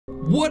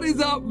What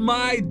is up,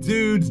 my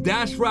dudes?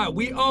 That's right,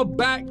 we are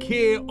back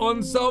here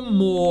on some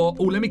more.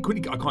 Oh, let me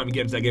quickly, I can't even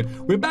get into that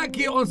again. We're back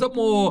here on some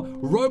more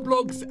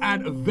Roblox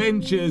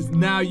adventures.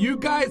 Now, you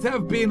guys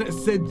have been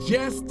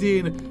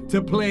suggesting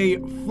to play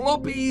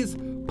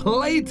FLOPPYS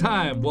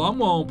Playtime. Well, I'm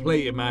gonna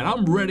play it, man.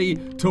 I'm ready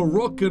to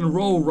rock and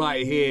roll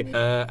right here.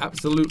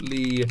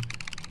 Absolutely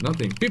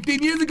nothing.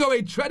 15 years ago,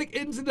 a tragic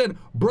incident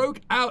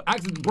broke down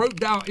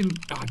in,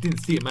 oh, I didn't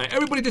see it, man.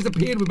 Everybody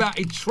disappeared without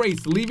a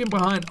trace, leaving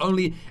behind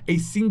only a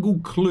single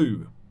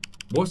clue.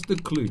 What's the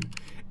clue?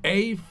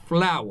 A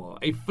flower.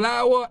 A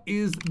flower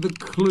is the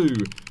clue.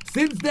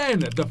 Since then,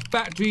 the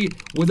factory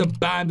was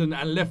abandoned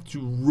and left to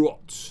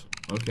rot.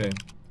 Okay.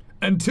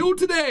 Until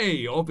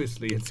today,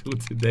 obviously, until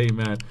today,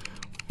 man.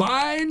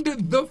 Find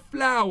the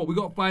flower. We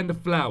gotta find the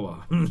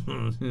flower.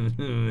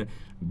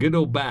 Good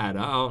or bad,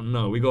 I don't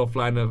know. We gotta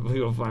find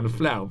the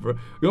flower, bro.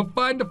 We gotta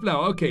find the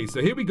flower. Okay,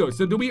 so here we go.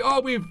 So we are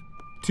with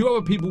 2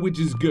 other people, which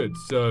is good.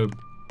 So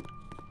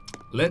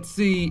let's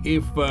see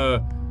if oh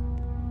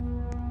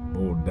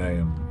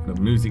damn. The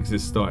music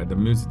has started. The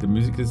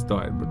music has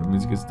started, but the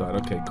music has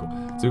started. Okay, cool.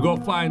 So we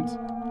gotta find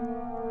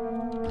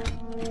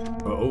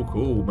oh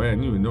cool,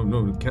 man.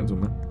 No, cancel,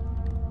 man.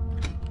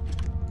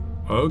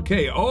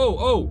 Okay,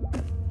 oh.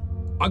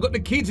 I got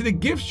the key to the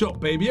gift shop,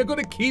 baby. I got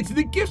the key to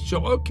the gift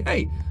shop.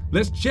 Okay,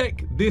 let's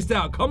check this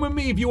out. Come with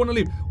me if you want to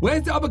leave.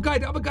 Where's the other guy?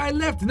 The other guy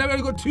left. Now we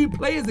only got 2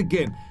 players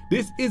again.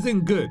 This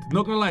isn't good.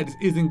 Not gonna lie, this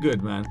isn't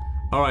good, man.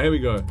 All right, here we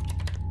go.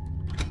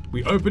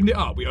 We opened it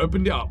up.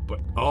 But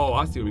oh,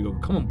 I see where we go.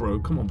 Come on, bro,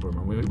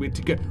 man. We're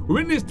together.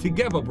 We're in this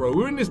together, bro.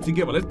 We're in this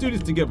together. Let's do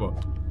this together.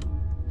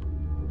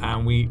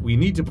 And we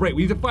need to break.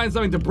 We need to find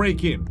something to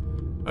break in.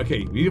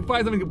 Okay, we need to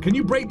find something. Can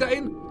you break that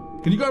in?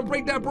 Can you go and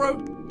break that,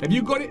 bro? Have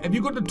you got it? Have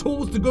you got the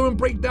tools to go and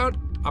break down?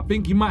 I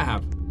think you might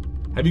have.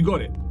 Have you got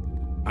it?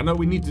 I know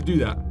we need to do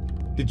that.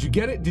 Did you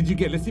get it?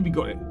 Let's see if he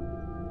got it.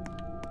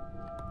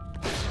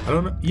 I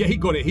don't know. Yeah, he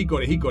got it. My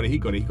boy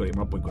got it.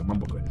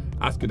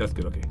 That's good,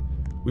 okay.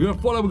 We're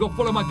gonna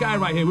follow my guy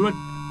right here. We got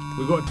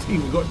a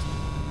team, oh,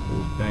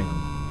 dang.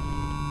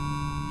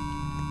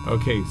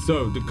 Okay,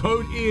 so the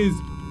code is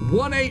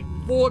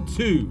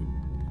 1842.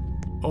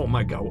 Oh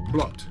my God, what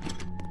blocked?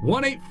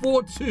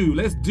 1842,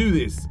 let's do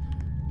this.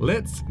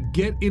 Let's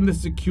get in the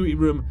security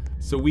room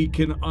so we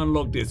can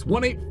unlock this.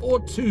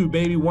 1842,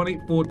 baby,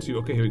 1842.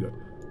 Okay, here we go.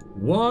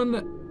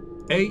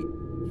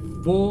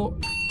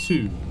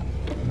 1842.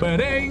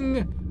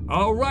 Ba-dang!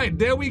 All right,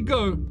 there we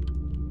go.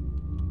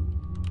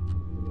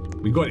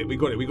 We got it. We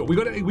got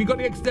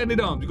the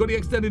extended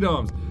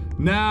arms.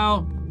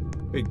 Now,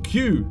 a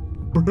Q.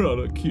 Bro,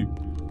 look, Q.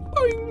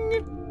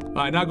 Boing. All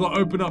right, now I gotta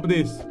open up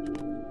this.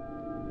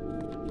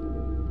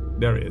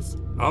 There it is.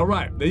 All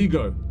right, there you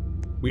go.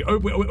 We're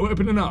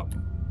opening up.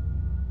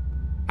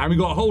 And we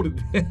gotta hold it.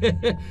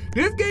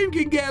 This game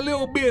can get a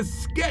little bit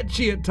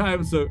sketchy at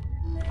times, so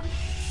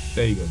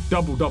there you go.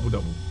 Double.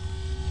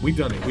 We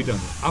done it.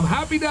 I'm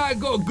happy that I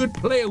got a good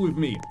player with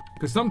me.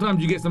 Because sometimes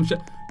you get some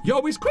shit. Yo,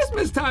 it's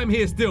Christmas time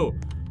here still.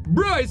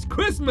 Bro, it's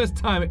Christmas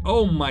time.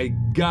 Oh my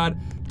God.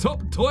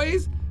 Top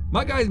toys?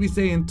 My guys be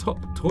saying top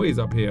toys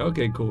up here.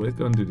 Okay, cool. Let's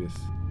go and do this.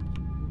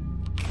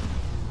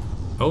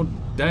 Oh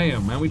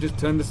damn, man. We just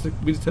turned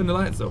the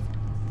lights off.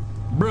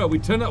 Bro, we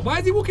turned up. Why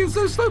is he walking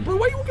so slow, bro?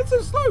 Why are you walking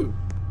so slow?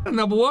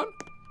 Another one.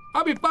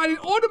 I've been finding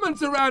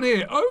ornaments around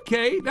here.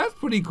 Okay, that's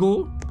pretty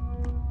cool.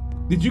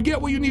 Did you get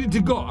what you needed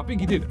to got? I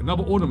think you did.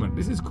 Another ornament.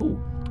 This is cool.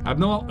 I have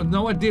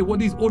no idea what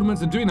these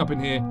ornaments are doing up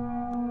in here.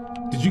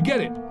 Did you get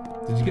it?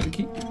 Did you get the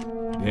key?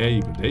 There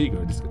you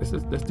go.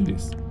 Let's do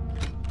this.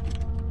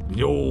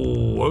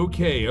 Yo,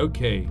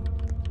 okay.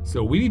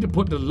 So we need to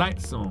put the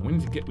lights on. We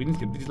need to get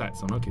these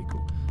lights on. Okay,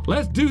 cool.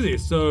 Let's do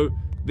this. So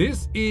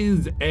this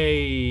is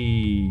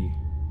a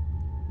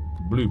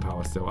blue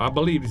power cell. I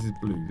believe this is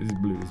blue. This is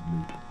blue.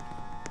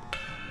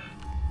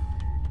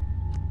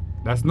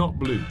 That's not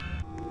blue.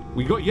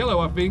 We got yellow,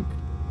 I think.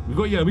 We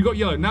got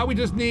yellow. Now we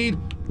just need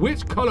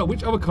which color?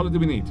 Which other color do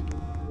we need?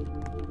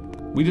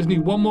 We just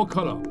need one more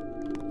color,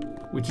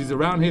 which is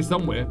around here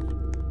somewhere.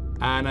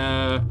 And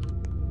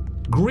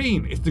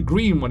green. It's the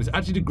green one. It's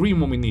actually the green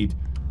one we need.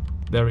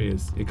 There it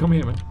is. Hey, come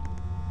here, man.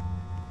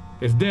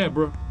 It's there,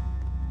 bro.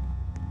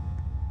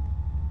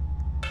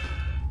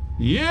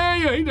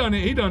 Yeah, he done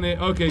it.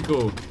 Okay,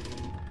 cool.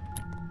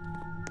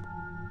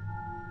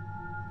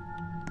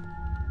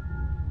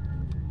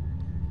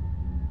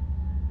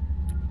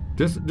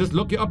 Just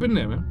lock it up in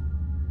there, man.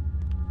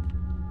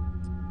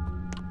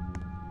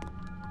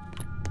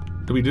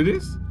 Can we do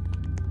this?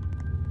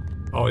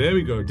 Oh, there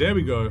we go.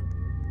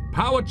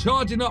 Power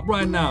charging up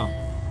right now.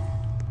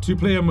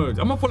 2-player modes.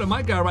 I'm gonna follow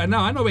my guy right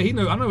now. I know he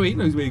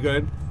knows where he's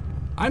going.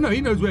 I know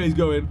he knows where he's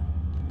going.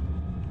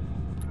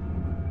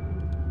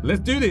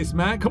 Let's do this,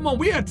 man. Come on,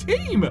 we're a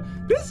team.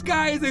 This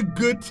guy is a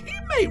good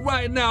teammate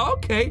right now.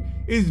 Okay,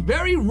 it's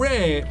very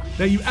rare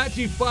that you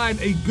actually find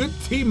a good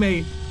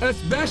teammate,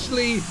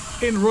 especially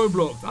in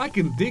Roblox. I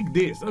can dig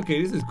this. Okay,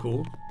 this is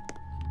cool.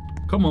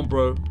 Come on,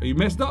 bro. Are you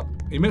messed up?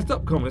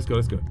 Come on, let's go.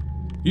 You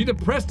need to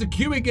press the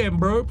Q again,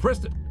 bro. Press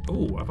the...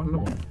 Oh, I found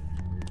another one.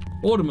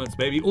 Ornaments,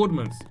 baby,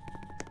 ornaments.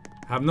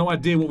 I have no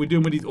idea what we're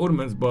doing with these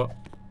ornaments, but...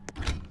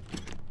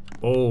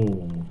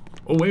 Oh.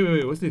 Oh,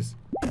 wait. What's this?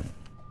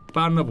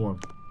 Found another one.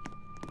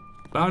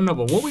 Found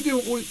another one. What we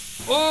doing?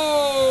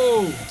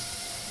 Oh!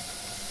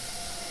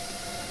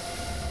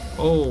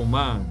 Oh,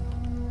 man.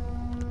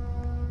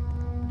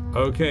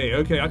 Okay.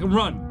 I can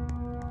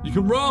run. You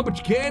can run, but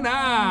you can't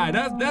hide.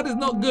 That is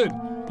not good.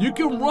 You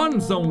can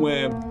run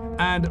somewhere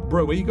and...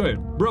 Bro, where you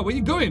going? Bro, where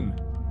you going?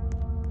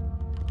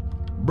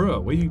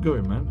 Bro, where you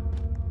going, man?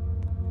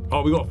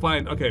 Oh, we gotta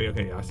find...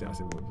 Okay, I see.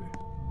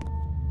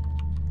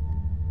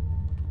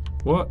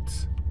 What?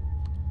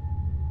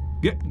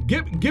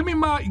 Give me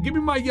my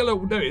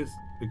yellow... There it is.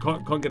 We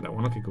can't get that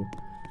one. Okay, cool.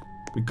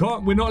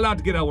 We're not allowed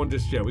to get that one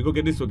just yet. We go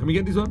get this one. Can we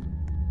get this one?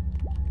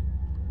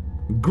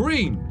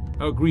 Green.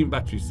 Oh, green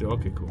battery still.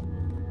 Okay, cool.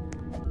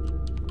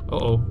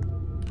 Uh-oh.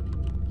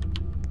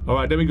 All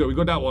right, there we go. We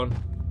got that one.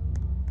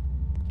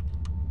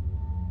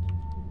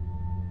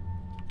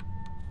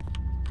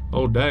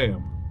 Oh,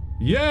 damn.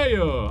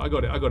 Yeah! I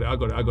got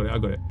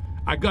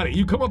it.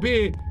 You come up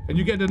here and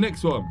you get the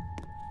next one.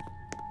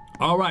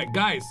 All right,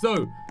 guys.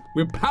 So,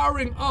 we're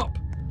powering up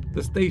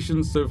the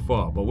station so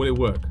far, but will it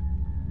work?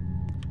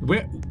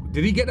 Where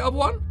did he get the other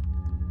one?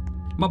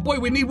 My boy,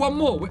 we need one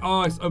more.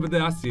 Oh, it's over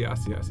there. I see it.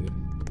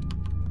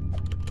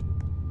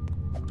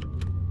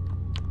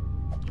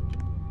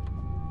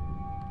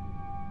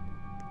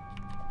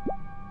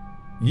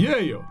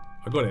 Yeah,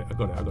 I got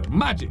it.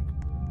 Magic.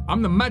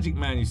 I'm the magic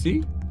man, you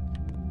see?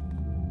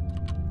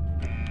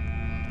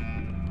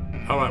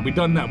 All right, we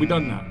done that.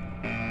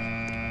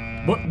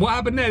 What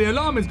happened there? The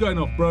alarm is going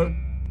off, bro.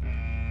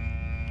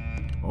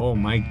 Oh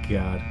my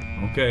God.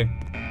 Okay.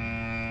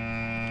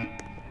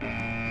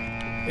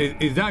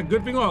 Is that a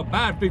good thing or a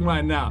bad thing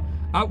right now?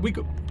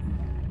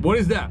 What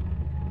is that?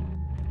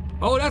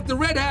 Oh, that's the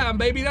red hand,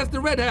 baby. That's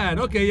the red hand.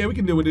 Okay, yeah, we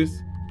can deal with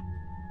this.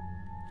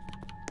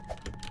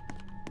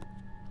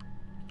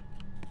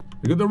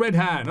 We got the red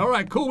hand. All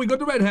right, cool. We got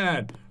the red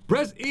hand.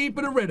 Press E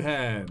for the red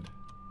hand.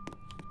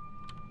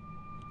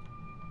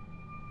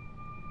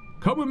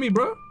 Come with me,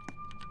 bro.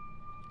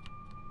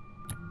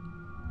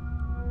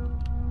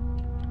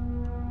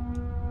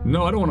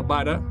 No, I don't want to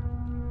buy that.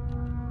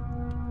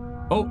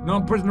 Oh, no,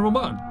 I'm pressing the wrong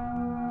button.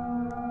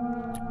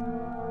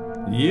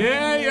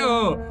 Yeah,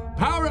 yo.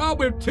 Power up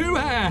with 2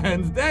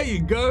 hands. There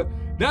you go.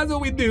 That's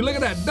what we do. Look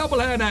at that. Double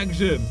hand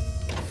action.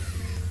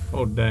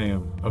 Oh,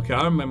 damn. Okay,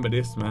 I remember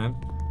this, man.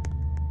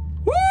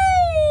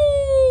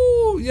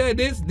 Woo! Yeah,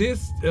 this.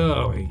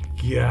 Oh, my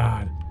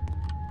God.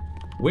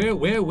 Where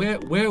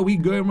are we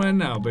going right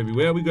now, baby?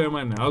 Where are we going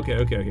right now?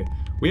 Okay.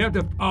 We have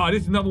to... Oh,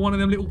 this is another one of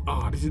them little...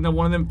 Oh, this is another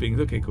one of them things.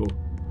 Okay, cool.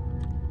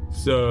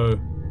 So...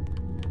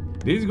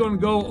 This is going to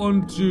go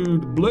onto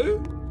the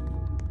blue.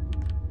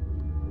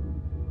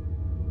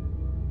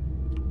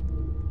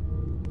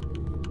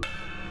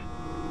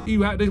 This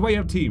is why you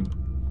have team.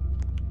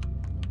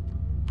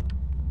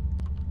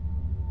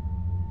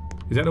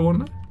 Is that the one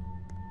there?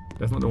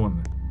 That's not the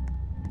one there.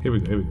 Here we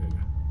go.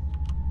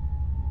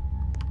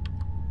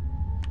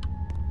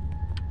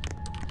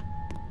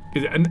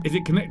 Is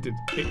it connected?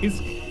 It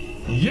is.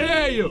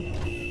 Yeah, yo.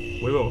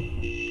 Wait.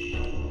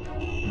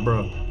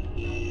 Bruh.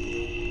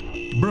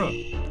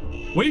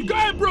 Where you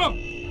going, bro?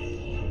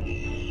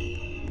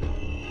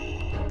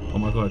 Oh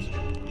my God.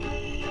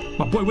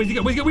 My boy, where's he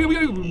going?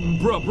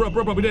 Bro.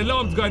 The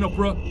alarm's going off,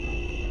 bro.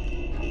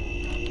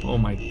 Oh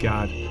my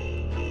God.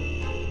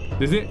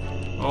 Is it?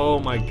 Oh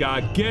my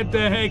God. Get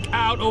the heck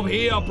out of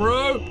here,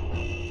 bro.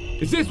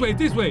 It's this way. I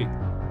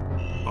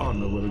don't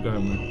know where we're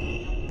going, man.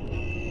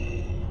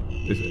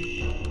 This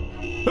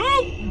way.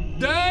 Oh,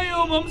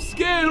 damn. I'm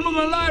scared. I'm not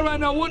gonna lie right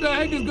now. What the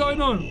heck is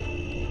going on?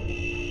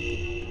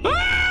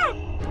 Ah!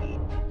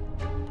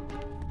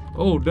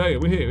 Oh, damn.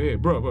 We're here.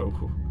 Bro.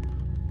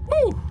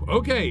 Woo.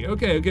 Okay.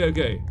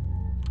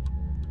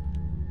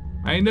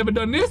 I ain't never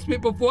done this bit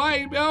before.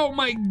 Oh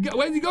my God.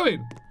 Where's he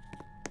going?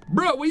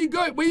 Bro, where you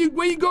going? Where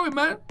you going,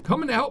 man?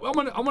 Come and help. I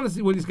wanna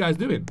see what this guy's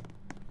doing.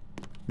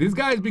 This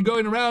guy's been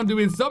going around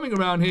doing something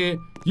around here.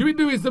 You been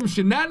doing some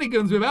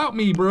shenanigans without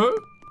me, bro.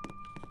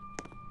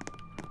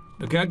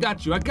 Okay, I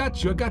got you. Can't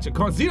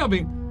see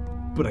nothing,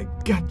 but I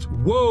got you.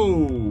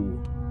 Whoa.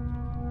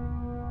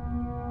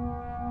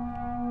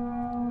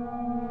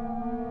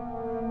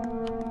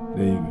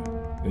 There you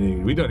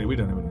go. We done it.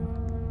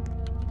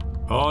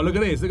 Oh, look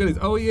at this.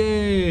 Oh,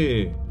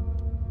 yeah.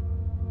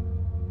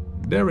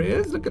 There it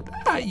is. Look at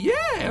that.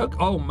 Yeah.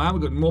 Oh, man, we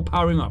got more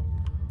powering up.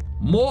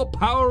 More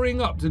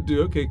powering up to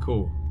do. Okay,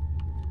 cool.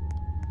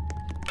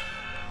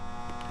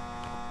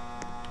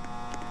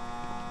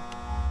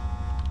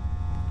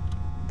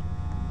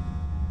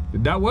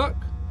 Did that work?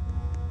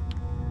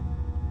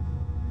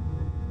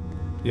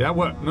 Yeah, that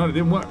worked. No, it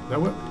didn't work. That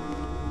worked?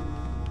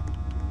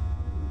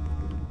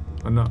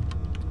 Oh, no.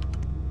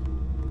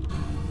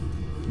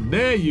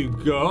 There you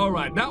go. All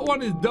right, that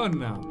one is done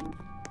now.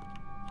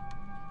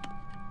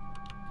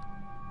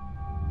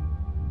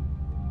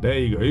 There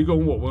you go. You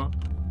going what, man?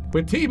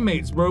 We're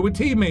teammates, bro. We're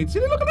teammates.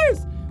 See, look at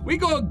this. We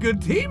got a good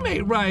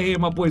teammate right here,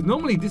 my boys.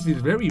 Normally, this is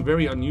very,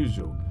 very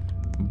unusual.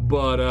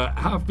 But I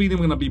have a feeling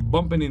we're gonna be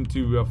bumping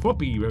into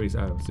Floppy very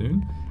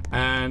soon.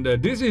 And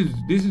this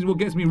is what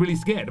gets me really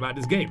scared about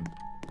this game.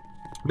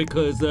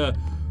 Because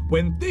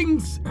when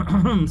things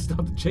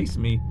start to chase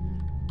me,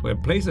 where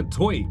place a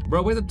toy.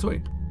 Bro, where's a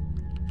toy?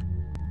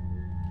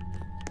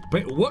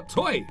 Wait, what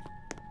toy?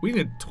 We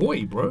need a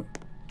toy, bro.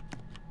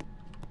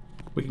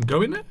 We can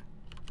go in there?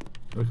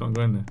 We can't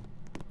go in there.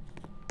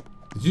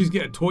 Did you just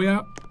get a toy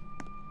out?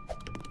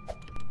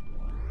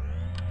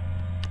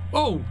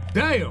 Oh,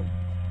 damn.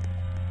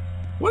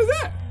 What is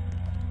that?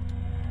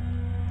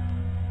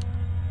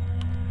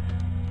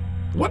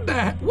 What the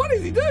heck? What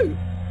does he do?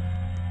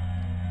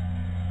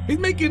 He's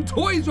making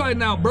toys right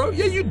now, bro.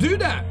 Yeah, you do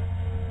that.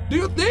 Do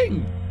your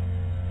thing.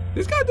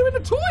 This guy doing the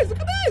toys. Look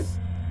at this.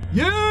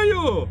 Yeah,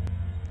 yo.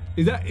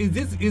 Is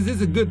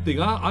this a good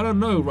thing? I don't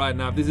know right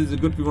now if this is a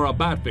good thing or a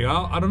bad thing.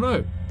 I don't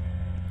know.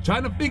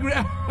 Trying to figure it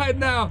out right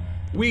now.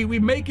 We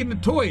making the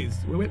toys.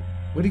 Where'd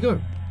he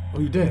go? Oh,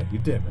 you there,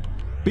 man.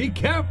 Be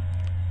careful,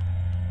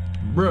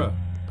 bruh.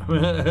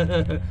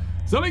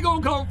 Somebody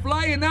gonna come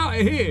flying out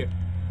of here.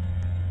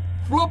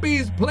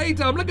 Floppy's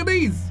playtime. Look at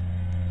these.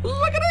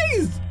 Look at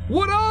these.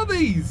 What are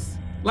these?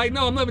 Like,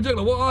 no, I'm not even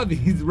joking. What are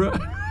these, bruh?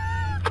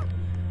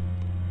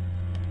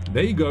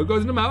 There you go.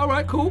 Goes in the mouth. All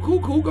right, cool.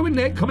 Go in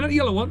there. Coming out the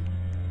yellow one.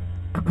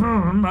 I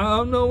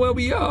don't know where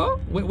we are.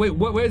 Wait,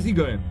 where's he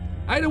going?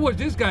 I had to watch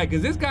this guy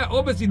because this guy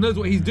obviously knows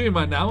what he's doing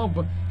right now.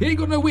 He ain't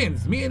got no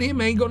wins. Me and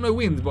him ain't got no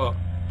wins, but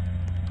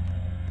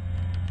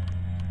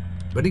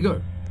where'd he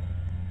go?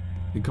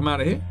 He come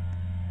out of here?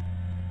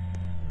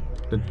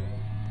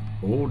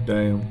 Oh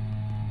damn!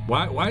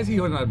 Why is he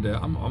holding out there?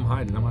 I'm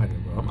hiding,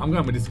 bro. I'm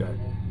going with this guy.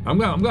 I'm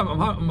going.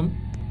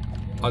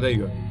 Oh, there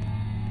you go.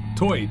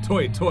 Toy.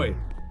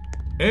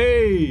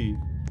 Hey!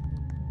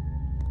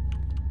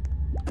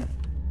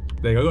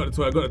 There you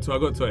go. I got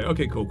the toy.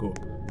 Okay, cool.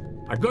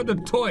 I got the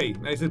toy.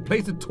 Now he said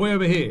place the toy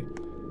over here.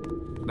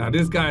 Now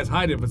this guy is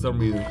hiding for some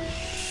reason.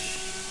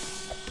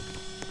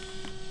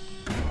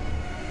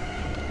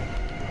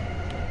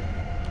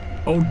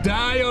 Oh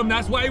damn,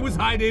 that's why he was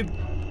hiding.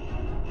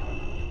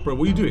 Bro,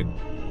 what are you doing?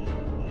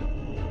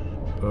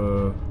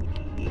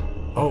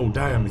 Oh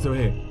damn, it's over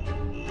here.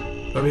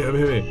 Over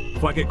here.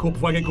 Before I get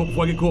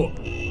caught.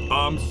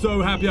 I'm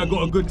so happy I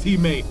got a good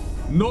teammate.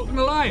 Not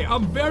gonna lie,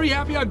 I'm very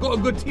happy I got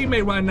a good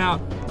teammate right now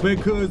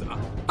because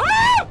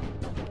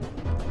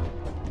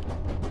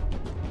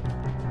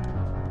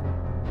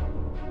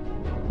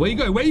Where you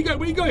going?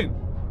 Wait,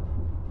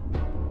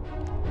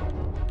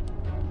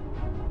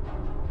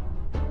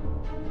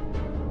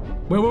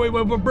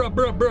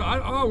 bro. I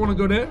don't want to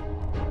go there.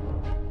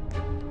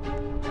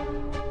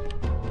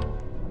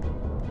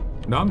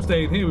 No, I'm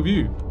staying here with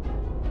you.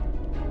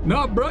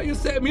 No, bro, you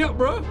setting me up,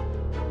 bro.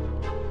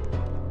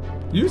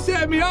 You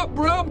set me up,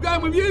 bro. I'm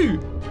going with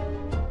you.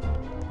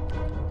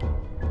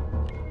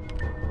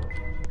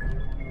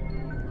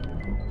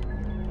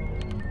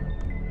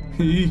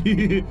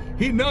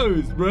 He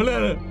knows, bro.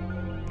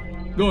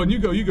 Go on, you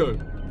go.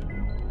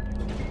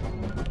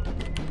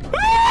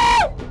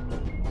 Ah!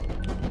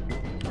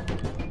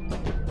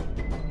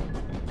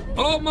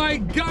 Oh my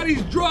God,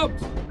 he's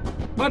dropped.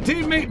 My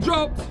teammate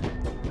dropped.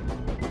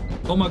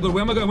 Oh my God,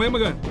 where am I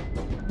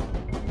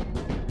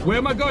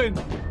going?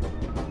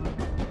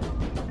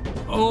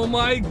 Oh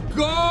my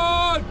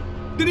God!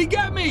 Did he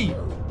get me?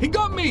 He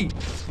got me!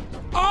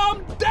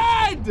 I'm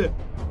dead!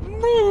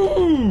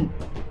 No!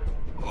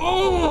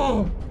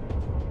 Oh!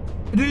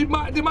 Did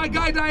my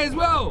guy die as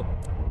well?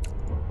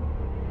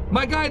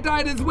 My guy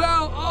died as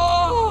well.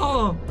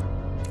 Oh!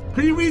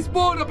 Can you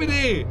respawn up in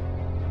here?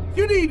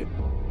 You need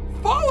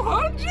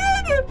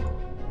 400?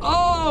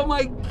 Oh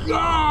my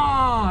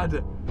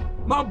God!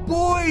 My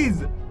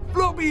boys!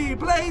 Floppy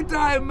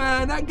playtime,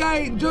 man. That guy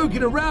ain't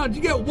joking around.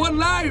 You get 1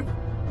 life.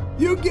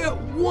 You get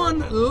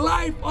 1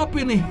 life up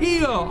in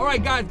here. All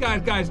right,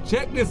 guys,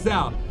 check this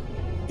out.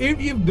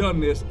 If you've done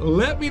this,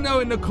 let me know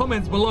in the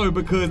comments below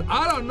because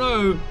I don't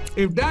know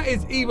if that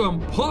is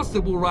even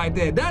possible right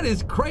there. That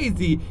is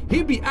crazy.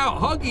 He'd be out.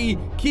 Huggy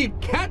keep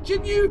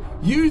catching you.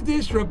 Use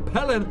this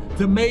repellent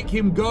to make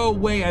him go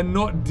away and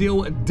not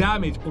deal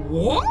damage.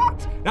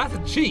 What? That's a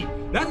cheat.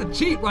 That's a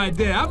cheat right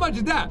there. How much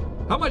is that?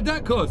 How much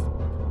that cost?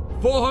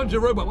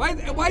 400 Robux.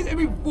 Why is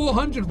every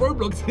 400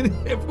 Roblox in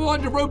here?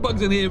 400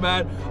 Robux in here,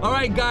 man. All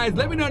right, guys,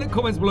 let me know in the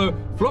comments below.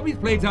 Floppy's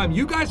playtime.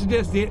 You guys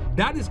suggest it.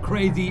 That is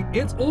crazy.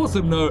 It's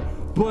awesome, though.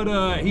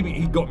 But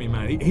he got me,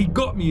 man. He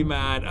got me,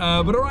 man.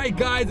 But all right,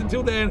 guys,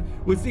 until then,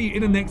 we'll see you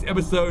in the next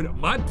episode,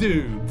 my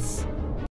dudes.